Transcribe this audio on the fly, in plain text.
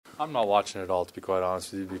I'm not watching it all, to be quite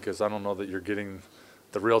honest with you, because I don't know that you're getting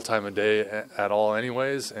the real time of day at all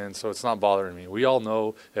anyways, and so it's not bothering me. We all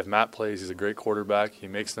know if Matt plays, he's a great quarterback. He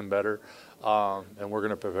makes them better, and we're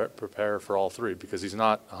going to prepare for all three because he's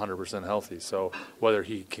not 100% healthy. So whether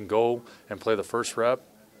he can go and play the first rep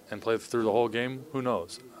and play through the whole game, who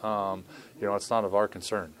knows? It's not of our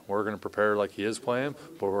concern. We're going to prepare like he is playing,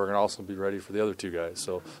 but we're going to also be ready for the other two guys.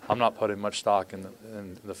 So I'm not putting much stock in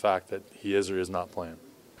the fact that he is or is not playing.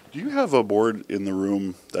 Do you have a board in the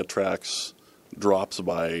room that tracks drops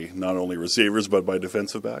by not only receivers but by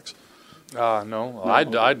defensive backs? No,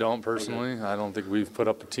 I don't personally. Okay. I don't think we've put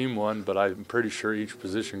up a team one, but I'm pretty sure each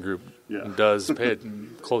position group does pay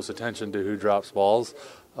close attention to who drops balls,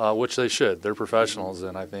 which they should. They're professionals,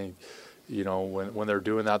 and I think when they're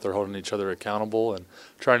doing that, they're holding each other accountable and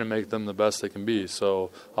trying to make them the best they can be.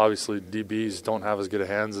 So obviously DBs don't have as good a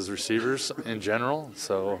hands as receivers in general,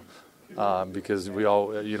 so because we all,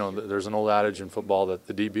 there's an old adage in football that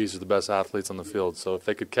the DBs are the best athletes on the field. So if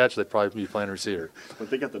they could catch, they'd probably be playing receiver. But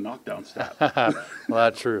they got the knockdown stat. Well,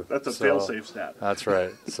 that's true. That's a fail-safe stat. That's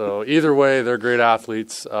right. So either way, they're great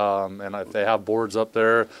athletes, and if they have boards up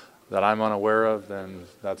there that I'm unaware of, then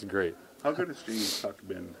that's great. How good has James Tuck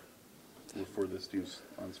been for this team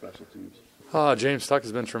on special teams? James Tuck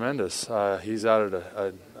has been tremendous. He's added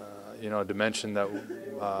a dimension that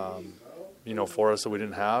for us that we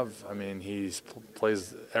didn't have. I mean, he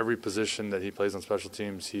plays every position that he plays on special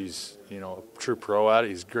teams. He's a true pro at it.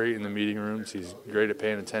 He's great in the meeting rooms. He's great at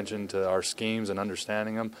paying attention to our schemes and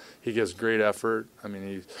understanding them. He gives great effort. I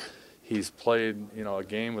mean, he's played a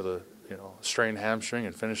game with a strained hamstring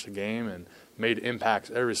and finished the game and made impacts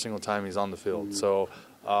every single time he's on the field. Mm-hmm. So.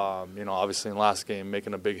 Obviously in last game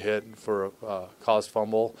making a big hit for a caused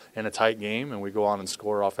fumble in a tight game, and we go on and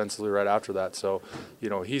score offensively right after that. So,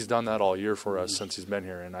 he's done that all year for us since he's been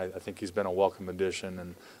here, and I think he's been a welcome addition,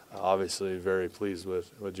 and obviously very pleased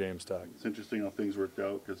with James Tuck. It's interesting how things worked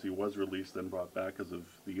out because he was released and brought back because of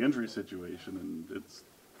the injury situation, and it's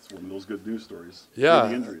one of those good news stories. Yeah,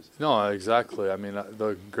 the injuries. No, exactly. I mean,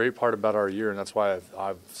 the great part about our year, and that's why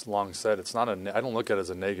I've long said it's not I don't look at it as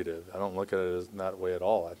a negative. I don't look at it as that way at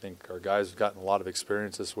all. I think our guys have gotten a lot of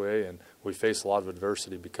experience this way, and we face a lot of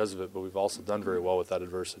adversity because of it. But we've also done very well with that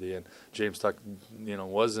adversity. And James Tuck,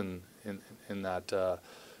 was in that.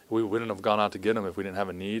 We wouldn't have gone out to get him if we didn't have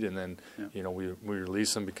a need, and then we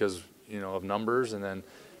release him because of numbers, and then.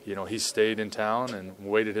 He stayed in town and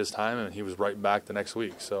waited his time, and he was right back the next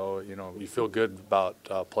week. So, you feel good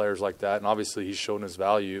about players like that. And obviously he's shown his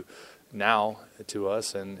value now to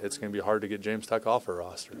us, and it's going to be hard to get James Tuck off our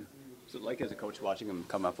roster. So, as a coach, watching him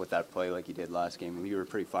come up with that play like he did last game, you were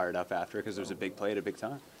pretty fired up after because there was a big play at a big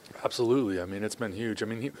time? Absolutely. I mean, it's been huge. I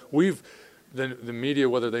mean, the media,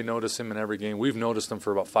 whether they notice him in every game, we've noticed him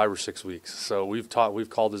for about 5 or 6 weeks. So we've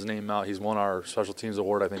called his name out. He's won our special teams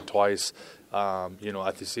award, I think, twice.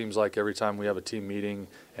 It seems like every time we have a team meeting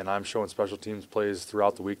and I'm showing special teams plays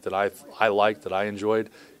throughout the week that I liked, that I enjoyed,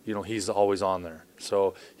 he's always on there.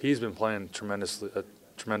 So he's been playing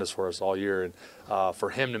tremendous for us all year, and for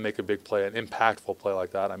him to make a big play, an impactful play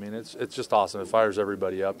like that, I mean, it's just awesome. It fires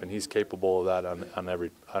everybody up, and he's capable of that on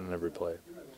every play.